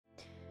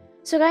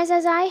So guys,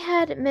 as I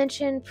had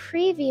mentioned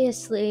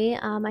previously,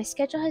 my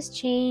schedule has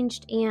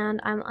changed and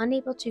I'm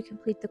unable to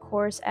complete the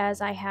course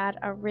as I had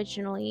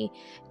originally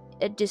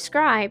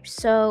described.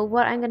 So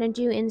what I'm going to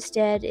do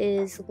instead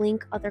is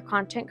link other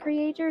content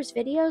creators'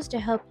 videos to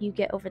help you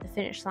get over the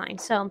finish line.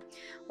 So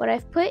what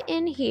I've put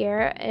in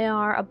here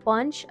are a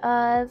bunch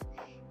of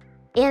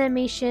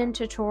animation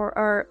tutorial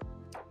or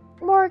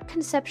more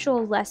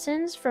conceptual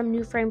lessons from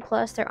New Frame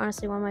Plus. They're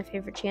honestly one of my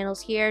favorite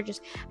channels here,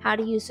 just how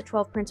to use the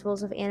 12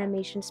 principles of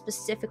animation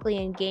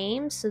specifically in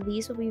games. So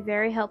these will be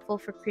very helpful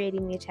for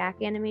creating the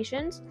attack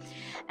animations.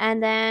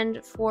 And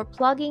then for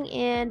plugging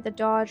in the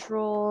dodge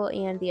roll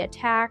and the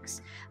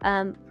attacks,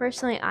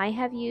 personally I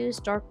have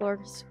used Dark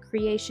Lord's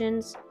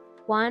Creations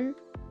 1.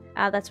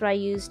 That's what I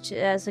used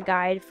as a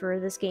guide for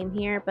this game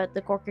here, but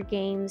the Gorka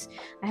games,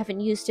 I haven't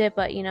used it,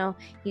 but you know,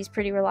 he's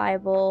pretty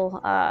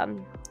reliable,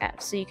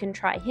 so you can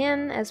try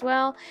him as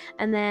well.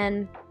 And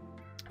then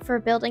for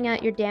building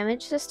out your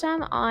damage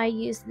system, I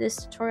use this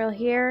tutorial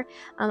here.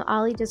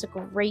 Ollie does a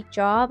great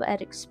job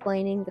at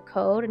explaining the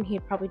code, and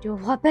he'd probably do a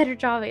lot better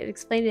job at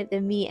explaining it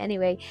than me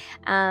anyway.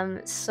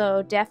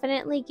 So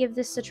definitely give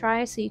this a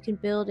try so you can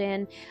build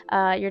in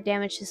your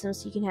damage system,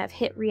 so you can have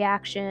hit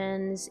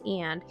reactions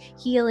and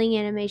healing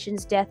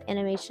animations, death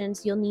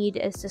animations. You'll need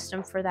a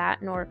system for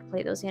that in order to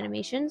play those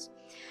animations.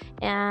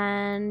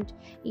 And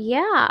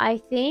yeah,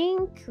 I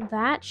think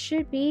that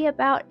should be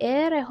about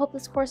it. I hope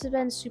this course has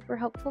been super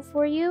helpful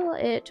for you.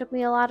 It took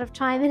me a lot of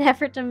time and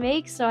effort to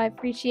make, so I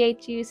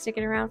appreciate you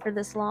sticking around for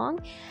this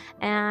long.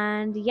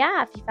 And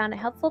yeah, if you found it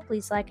helpful,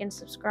 please like and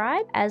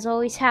subscribe. As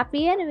always,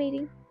 happy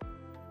animating!